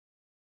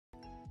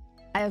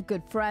I have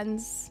good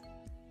friends.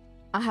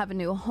 I have a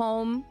new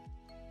home.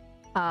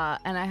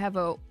 And I have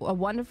a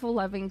wonderful,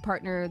 loving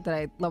partner that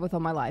I love with all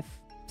my life.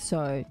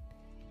 So,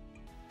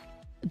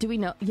 do we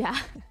know? Yeah.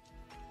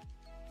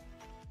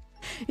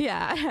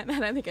 Yeah, I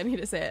don't think I need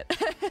to say it.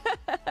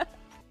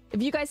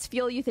 If you guys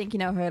feel you think you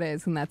know who it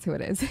is, then that's who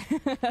it is.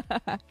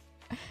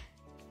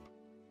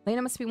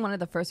 Layna must be one of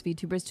the first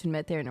VTubers to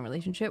admit they're in a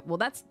relationship. Well,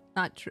 that's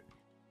not true.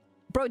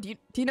 Bro, do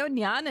you know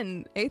Nyan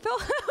and Aethel?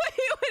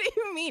 What do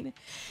you mean?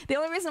 The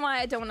only reason why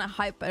I don't want to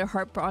hype or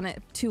harp on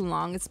it too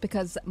long is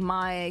because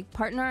my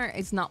partner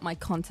is not my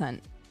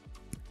content.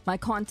 My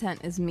content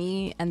is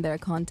me and their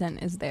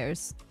content is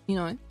theirs. You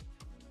know?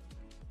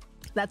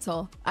 That's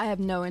all. I have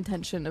no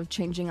intention of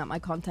changing up my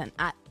content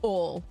at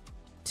all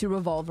to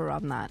revolve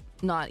around that.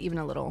 Not even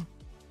a little.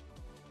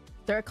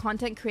 They're a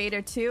content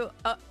creator too?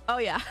 Oh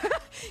yeah.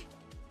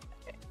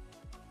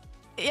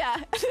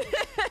 Yeah.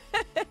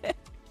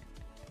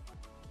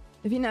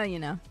 If you know, you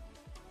know.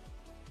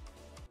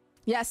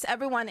 Yes,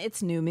 everyone,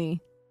 it's new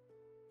me.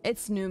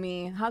 It's new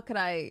me. How could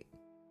I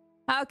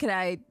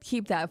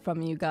keep that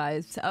from you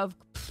guys?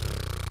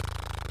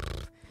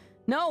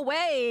 No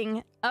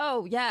weighing.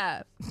 Oh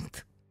yeah.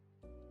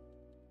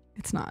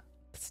 It's not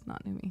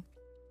new me.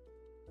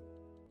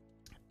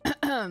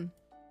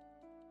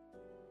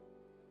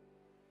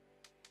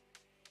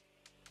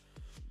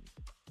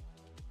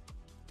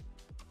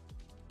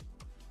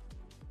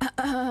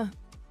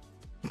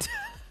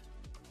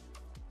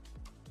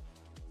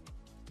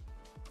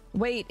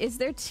 Wait, is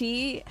there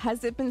tea?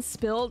 Has it been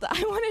spilled?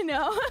 I want to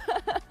know.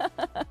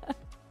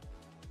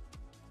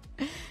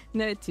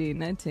 No tea,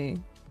 no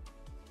tea.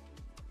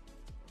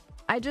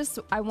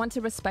 I want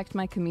to respect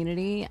my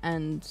community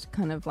and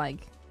kind of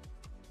like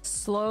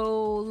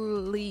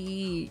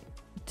slowly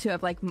to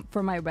have like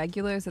for my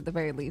regulars at the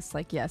very least,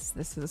 like, yes,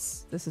 this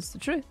is the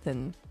truth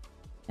and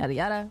yada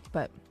yada.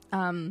 But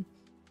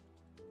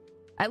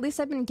at least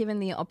I've been given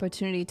the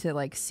opportunity to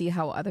like see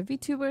how other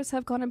VTubers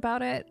have gone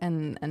about it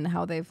and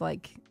how they've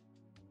like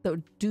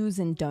the do's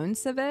and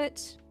don'ts of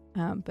it.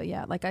 But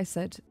yeah, like I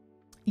said,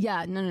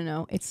 yeah,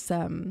 no. It's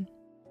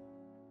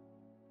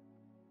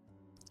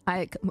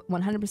I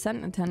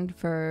 100% intend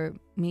for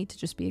me to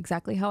just be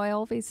exactly how I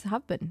always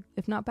have been,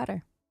 if not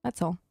better.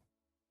 That's all.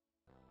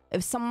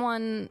 If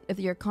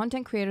your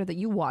content creator that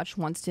you watch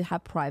wants to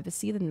have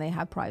privacy, then they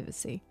have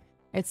privacy.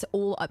 It's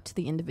all up to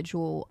the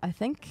individual, I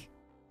think.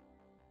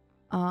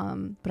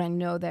 But I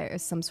know there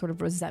is some sort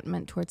of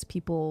resentment towards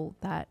people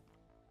that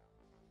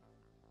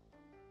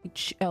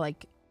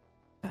like,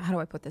 how do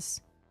I put this?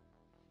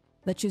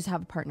 That choose to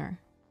have a partner.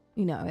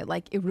 You know,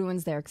 it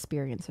ruins their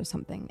experience or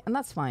something. And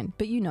that's fine.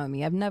 But you know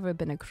me, I've never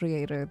been a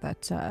creator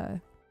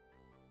that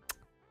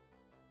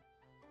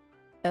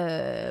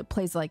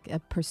plays like a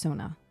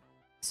persona.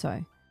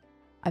 So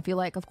I feel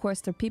like, of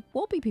course, there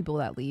will be people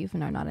that leave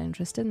and are not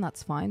interested, and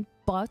that's fine.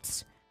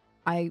 But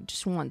I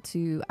just want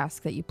to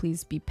ask that you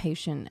please be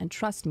patient and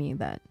trust me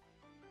that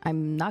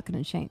I'm not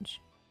going to change.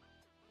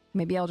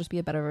 Maybe I'll just be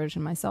a better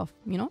version of myself,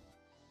 you know?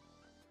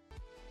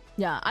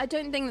 Yeah, I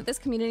don't think that this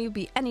community would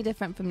be any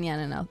different from Nyan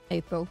and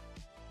April.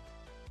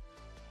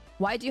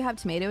 Why do you have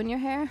tomato in your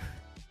hair?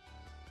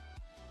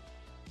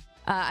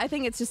 I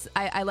think it's just,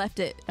 I left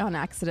it on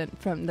accident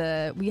from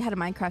we had a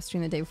Minecraft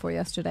stream the day before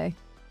yesterday.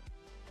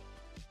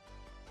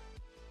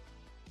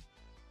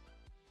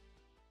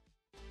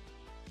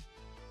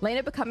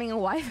 Layna becoming a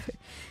wife?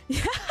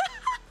 Yeah.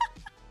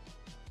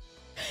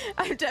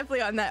 I'm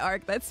definitely on that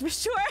arc, that's for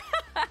sure.